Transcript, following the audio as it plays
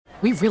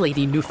We really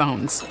need new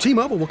phones.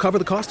 T-Mobile will cover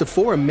the cost of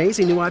 4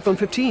 amazing new iPhone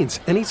 15s,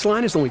 and each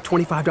line is only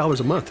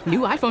 $25 a month. New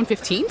iPhone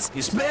 15s?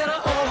 It's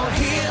better over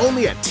here.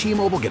 Only at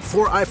T-Mobile, get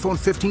 4 iPhone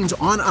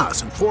 15s on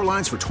us and 4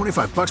 lines for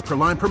 $25 per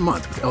line per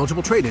month with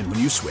eligible trade-in when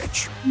you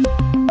switch.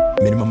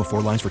 Minimum of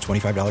 4 lines for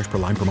 $25 per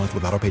line per month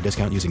with autopay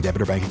discount using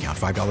debit or bank account.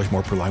 $5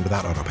 more per line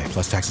without autopay,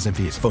 plus taxes and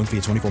fees. Phone fee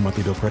at 24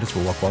 monthly bill credits for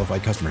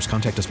well-qualified customers.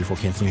 Contact us before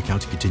canceling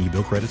account to continue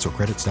bill credits or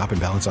credit stop and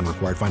balance on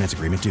required finance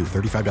agreement due.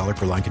 $35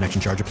 per line connection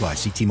charge applies.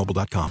 See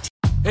T-Mobile.com.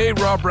 Hey,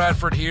 Rob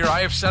Bradford here. I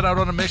have set out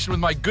on a mission with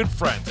my good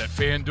friends at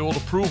FanDuel to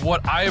prove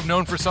what I have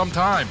known for some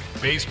time.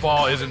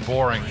 Baseball isn't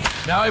boring.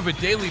 Now I have a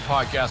daily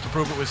podcast to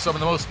prove it with some of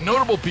the most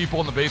notable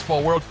people in the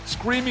baseball world,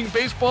 screaming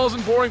baseball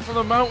isn't boring from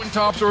the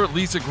mountaintops, or at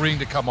least agreeing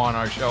to come on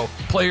our show.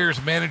 Players,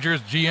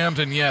 managers, GMs,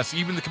 and yes,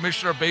 even the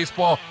commissioner of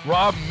baseball,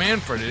 Rob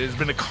Manfred. It has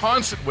been a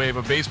constant wave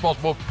of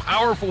baseball's most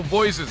powerful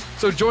voices.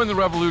 So join the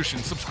revolution.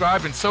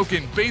 Subscribe and soak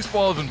in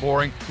Baseball Isn't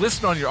Boring.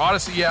 Listen on your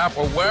Odyssey app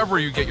or wherever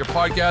you get your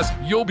podcast.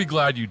 You'll be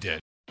glad you did.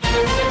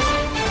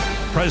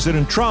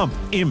 President Trump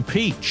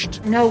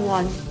impeached. No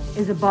one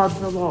is above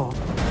the law.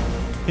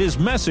 His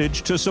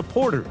message to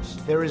supporters.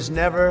 There is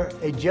never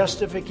a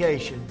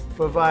justification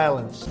for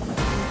violence.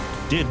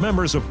 Did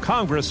members of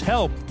Congress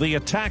help the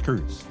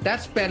attackers?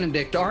 That's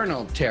Benedict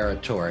Arnold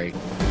territory.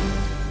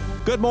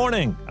 Good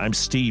morning. I'm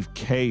Steve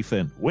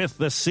Kathan with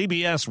the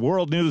CBS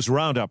World News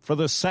Roundup. For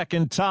the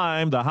second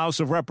time, the House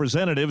of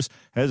Representatives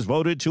has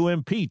voted to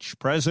impeach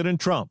President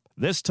Trump.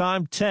 This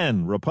time,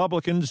 10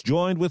 Republicans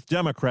joined with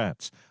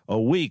Democrats, a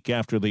week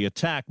after the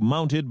attack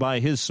mounted by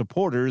his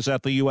supporters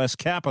at the U.S.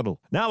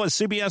 Capitol. Now, as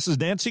CBS's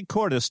Nancy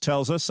Cordes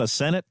tells us, a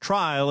Senate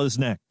trial is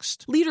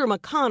next. Leader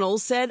McConnell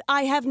said,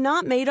 "I have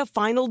not made a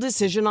final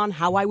decision on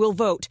how I will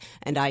vote,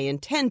 and I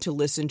intend to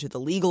listen to the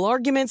legal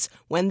arguments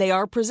when they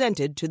are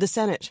presented to the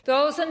Senate."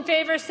 Those in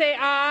favor say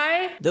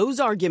aye. Those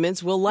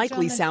arguments will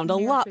likely sound a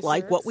lot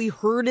like what we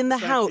heard in the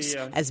House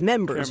as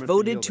members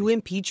voted to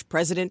impeach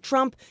President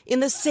Trump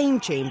in the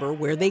same chamber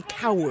where they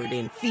cowered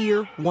in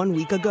fear 1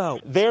 week ago.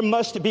 There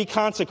must be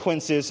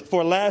consequences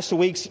for last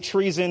week's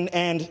treason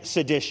and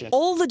sedition.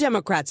 All the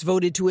Democrats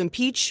voted to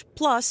impeach,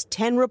 plus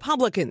 10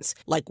 Republicans,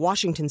 like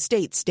Washington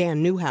State's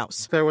Stan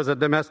Newhouse. There was a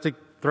domestic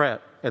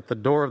threat at the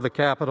door of the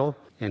Capitol,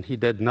 and he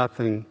did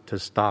nothing to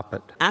stop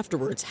it.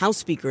 Afterwards, House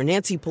Speaker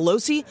Nancy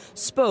Pelosi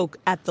spoke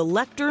at the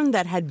lectern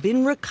that had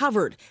been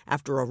recovered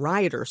after a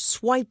rioter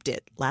swiped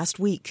it last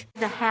week.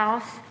 The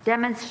House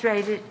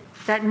demonstrated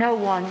that no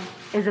one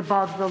is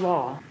above the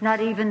law, not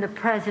even the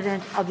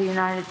President of the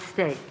United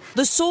States.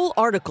 The sole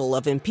article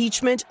of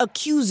impeachment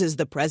accuses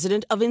the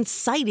president of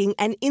inciting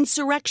an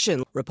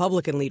insurrection.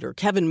 Republican leader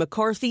Kevin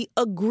McCarthy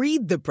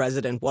agreed the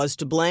president was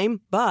to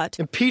blame, but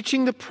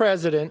impeaching the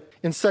president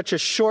in such a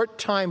short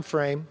time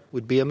frame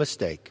would be a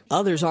mistake.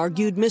 Others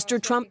argued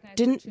Mr. Trump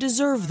didn't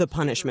deserve the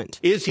punishment.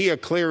 Is he a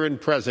clear and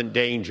present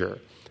danger?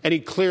 And he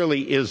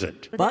clearly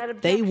isn't.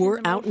 But they were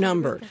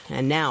outnumbered.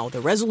 And now the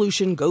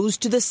resolution goes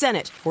to the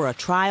Senate for a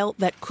trial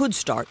that could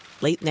start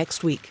late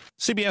next week.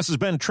 CBS's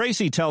Ben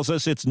Tracy tells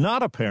us it's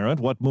not apparent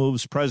what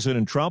moves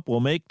President Trump will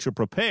make to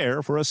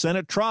prepare for a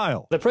Senate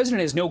trial. The president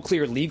has no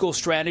clear legal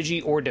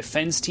strategy or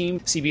defense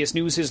team. CBS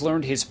News has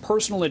learned his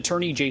personal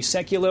attorney, Jay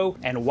Sekulow,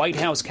 and White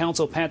House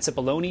counsel Pat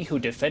Cipollone, who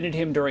defended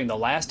him during the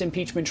last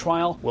impeachment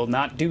trial, will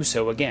not do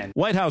so again.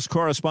 White House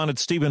correspondent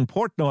Stephen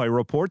Portnoy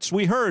reports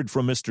we heard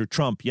from Mr.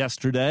 Trump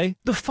yesterday.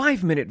 The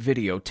 5-minute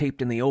video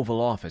taped in the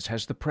Oval Office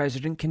has the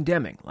president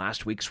condemning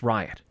last week's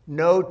riot.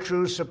 No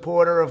true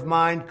supporter of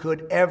mine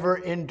could ever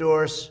endorse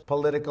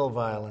political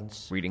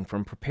violence. Reading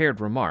from prepared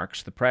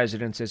remarks, the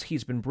president says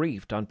he's been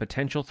briefed on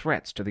potential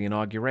threats to the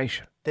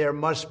inauguration. There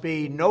must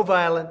be no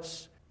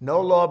violence, no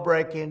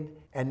law-breaking,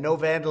 and no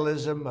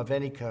vandalism of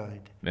any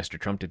kind. Mr.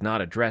 Trump did not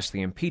address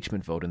the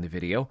impeachment vote in the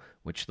video,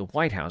 which the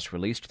White House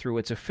released through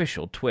its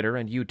official Twitter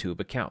and YouTube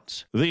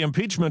accounts. The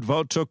impeachment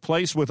vote took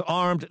place with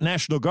armed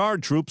National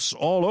Guard troops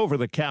all over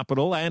the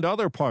Capitol and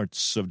other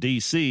parts of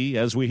D.C.,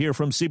 as we hear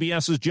from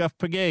CBS's Jeff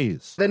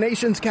Pegues. The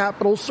nation's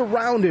capital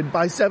surrounded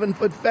by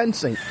 7-foot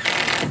fencing.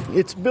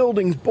 Its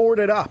buildings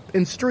boarded up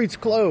and streets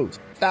closed.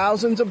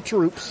 Thousands of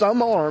troops,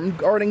 some armed,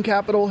 guarding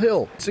Capitol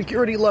Hill.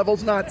 Security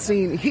levels not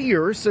seen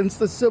here since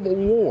the Civil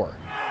War.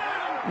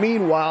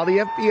 Meanwhile, the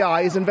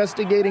FBI is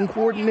investigating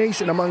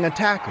coordination among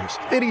attackers.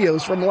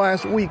 Videos from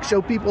last week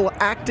show people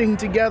acting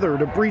together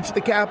to breach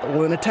the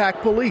Capitol and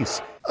attack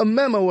police. A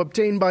memo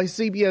obtained by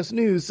CBS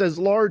News says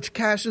large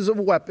caches of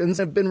weapons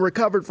have been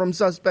recovered from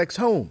suspects'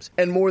 homes,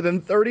 and more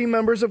than 30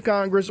 members of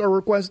Congress are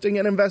requesting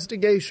an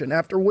investigation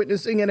after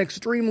witnessing an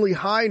extremely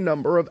high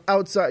number of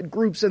outside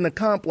groups in the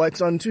complex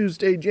on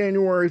Tuesday,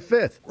 January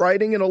 5th.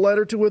 Writing in a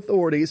letter to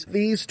authorities,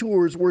 these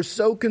tours were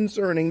so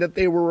concerning that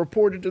they were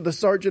reported to the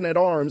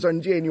Sergeant-at-Arms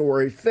on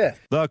January 5th.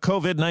 The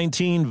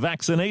COVID-19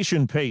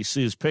 vaccination pace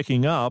is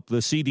picking up. The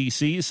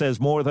CDC says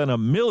more than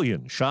 1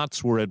 million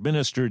shots were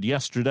administered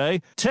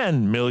yesterday.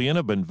 10 million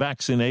have been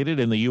vaccinated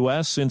in the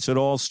U.S. since it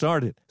all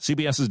started.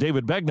 CBS's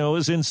David Begnaud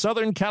is in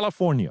Southern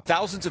California.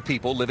 Thousands of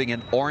people living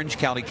in Orange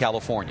County,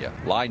 California,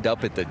 lined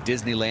up at the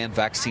Disneyland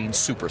vaccine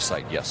super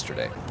site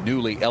yesterday.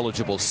 Newly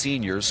eligible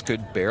seniors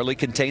could barely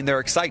contain their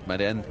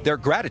excitement and their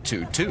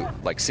gratitude, too,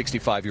 like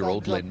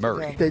 65-year-old Lynn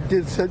Murray. They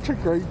did such a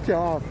great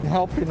job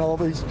helping all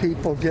these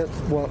people get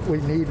what we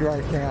need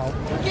right now.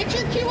 Get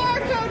your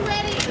QR code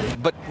ready.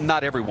 But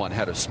not everyone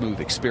had a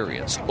smooth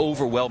experience.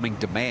 Overwhelming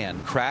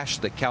demand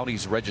crashed the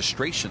county's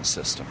registration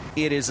system.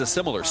 It is a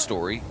similar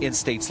story in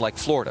states like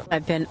Florida.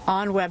 I've been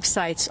on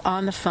websites,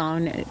 on the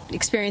phone,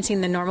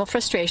 experiencing the normal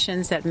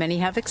frustrations that many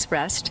have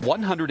expressed.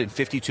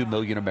 152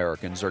 million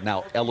Americans are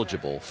now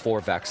eligible for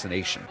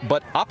vaccination.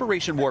 But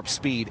Operation Warp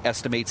Speed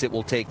estimates it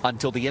will take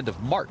until the end of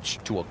March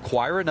to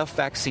acquire enough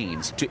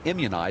vaccines to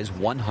immunize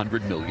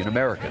 100 million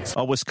Americans.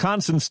 A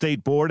Wisconsin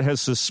state board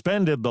has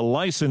suspended the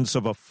license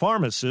of a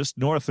pharmacist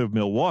north of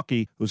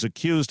Milwaukee who's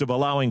accused of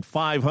allowing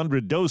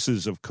 500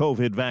 doses of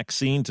COVID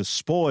vaccine to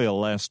spoil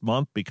last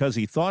month because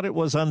he thought it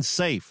was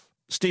unsafe.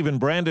 Stephen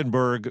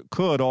Brandenburg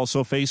could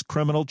also face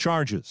criminal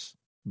charges.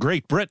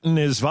 Great Britain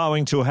is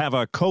vowing to have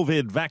a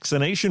COVID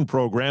vaccination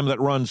program that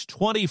runs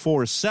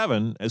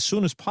 24/7 as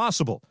soon as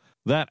possible.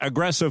 That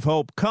aggressive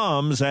hope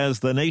comes as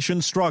the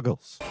nation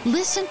struggles.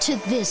 Listen to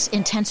this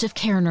intensive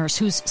care nurse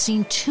who's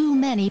seen too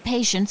many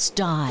patients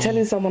die.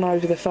 Telling someone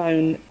over the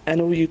phone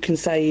and all you can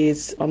say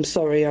is, I'm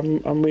sorry,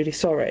 I'm really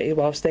sorry,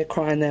 whilst they're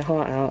crying their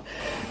heart out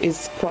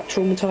is quite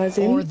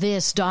traumatising. Or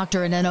this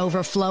doctor in an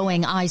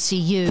overflowing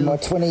ICU. In my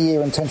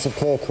 20-year intensive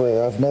care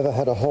career, I've never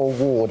had a whole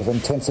ward of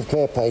intensive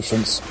care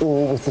patients,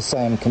 all with the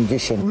same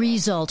condition.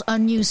 Result, a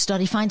new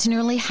study finds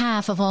nearly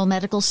half of all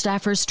medical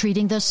staffers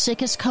treating the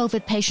sickest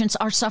COVID patients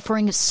are suffering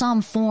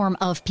some form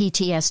of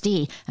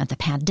PTSD, and the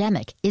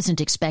pandemic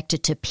isn't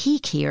expected to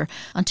peak here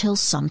until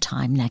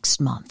sometime next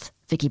month.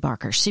 Vicki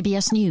Barker,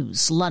 CBS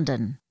News,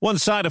 London. One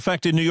side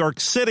effect in New York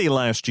City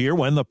last year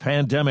when the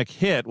pandemic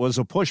hit was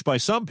a push by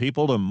some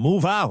people to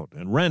move out,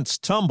 and rents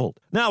tumbled.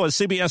 Now, as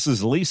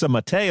CBS's Lisa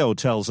Mateo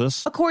tells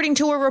us, according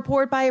to a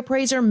report by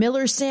appraiser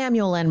Miller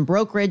Samuel and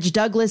brokerage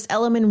Douglas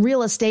Elliman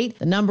Real Estate,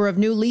 the number of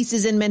new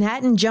leases in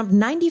Manhattan jumped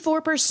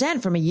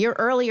 94% from a year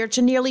earlier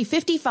to nearly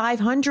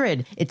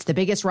 5,500. It's the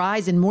biggest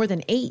rise in more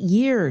than 8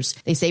 years.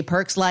 They say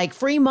perks like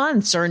free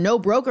months or no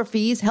broker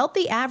fees help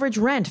the average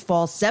rent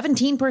fall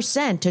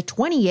 17% to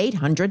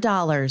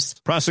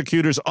 $2,800.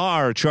 Prosecutors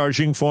are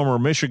charging former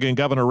Michigan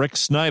Governor Rick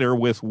Snyder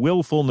with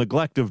willful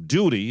neglect of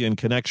duty in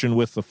connection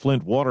with the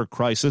Flint water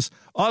crisis.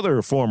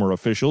 Other former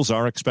officials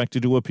are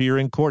expected to appear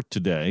in court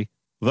today.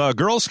 The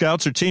Girl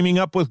Scouts are teaming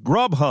up with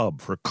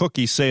Grubhub for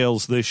cookie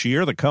sales this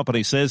year. The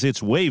company says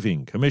it's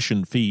waiving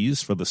commission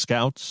fees for the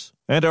Scouts.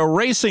 And a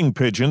racing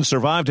pigeon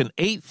survived an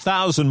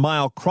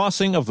 8,000-mile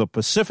crossing of the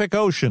Pacific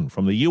Ocean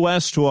from the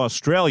U.S. to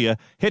Australia,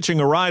 hitching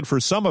a ride for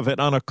some of it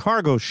on a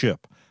cargo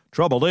ship.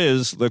 Trouble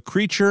is, the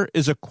creature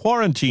is a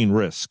quarantine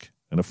risk,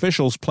 and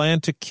officials plan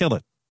to kill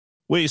it.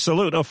 We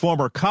salute a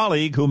former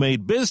colleague who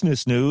made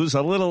business news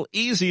a little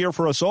easier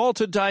for us all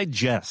to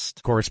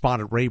digest.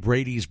 Correspondent Ray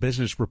Brady's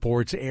business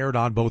reports aired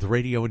on both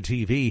radio and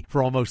TV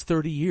for almost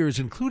 30 years,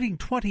 including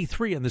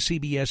 23 on the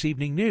CBS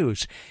Evening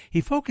News.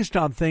 He focused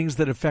on things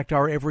that affect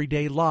our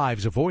everyday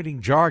lives,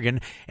 avoiding jargon,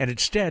 and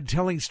instead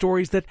telling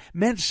stories that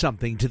meant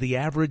something to the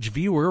average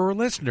viewer or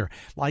listener,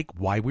 like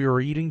why we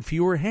were eating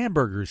fewer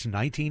hamburgers in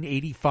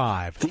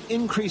 1985. The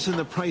increase in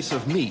the price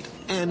of meat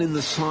and in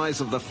the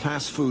size of the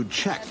fast food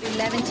check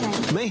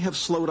may have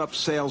slowed up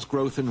sales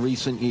growth in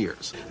recent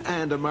years,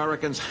 and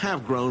Americans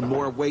have grown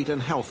more weight and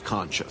health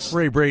conscious.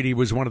 Ray Brady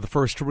was one of the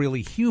first to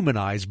really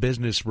humanize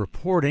business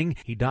reporting.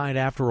 He died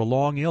after a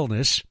long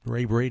illness.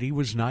 Ray Brady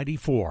was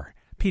 94.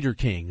 Peter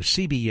King,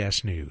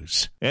 CBS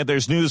News. And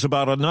there's news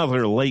about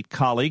another late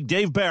colleague,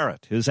 Dave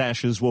Barrett. His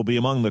ashes will be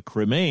among the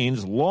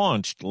cremains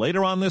launched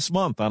later on this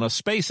month on a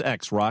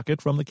SpaceX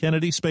rocket from the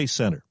Kennedy Space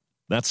Center.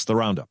 That's the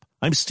Roundup.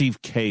 I'm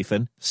Steve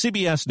Kathan,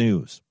 CBS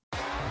News.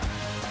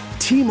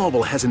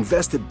 T-Mobile has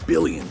invested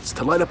billions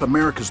to light up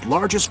America's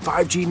largest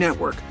 5G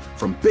network,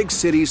 from big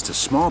cities to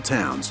small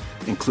towns,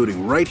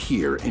 including right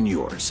here in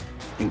yours.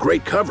 And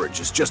great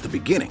coverage is just the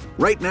beginning.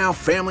 Right now,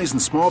 families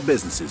and small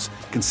businesses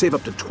can save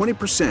up to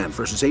 20%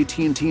 versus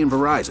AT&T and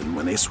Verizon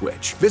when they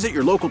switch. Visit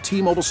your local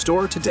T-Mobile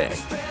store today.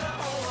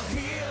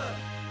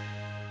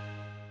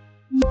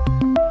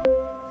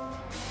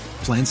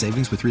 Plan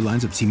savings with 3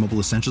 lines of T-Mobile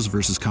Essentials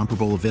versus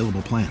comparable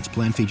available plans.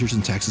 Plan features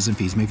and taxes and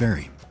fees may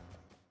vary.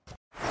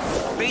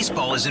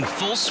 Baseball is in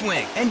full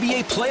swing.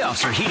 NBA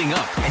playoffs are heating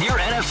up, and your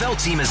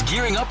NFL team is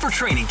gearing up for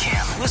training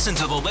camp. Listen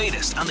to the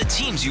latest on the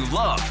teams you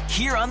love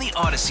here on the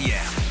Odyssey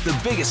app.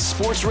 The biggest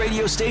sports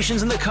radio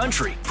stations in the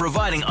country,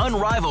 providing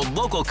unrivaled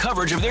local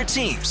coverage of their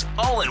teams,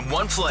 all in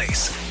one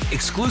place.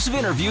 Exclusive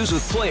interviews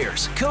with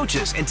players,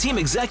 coaches, and team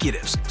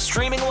executives,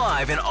 streaming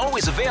live and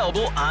always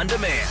available on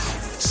demand.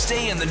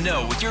 Stay in the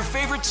know with your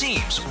favorite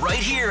teams right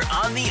here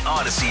on the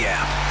Odyssey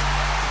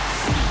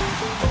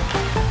app.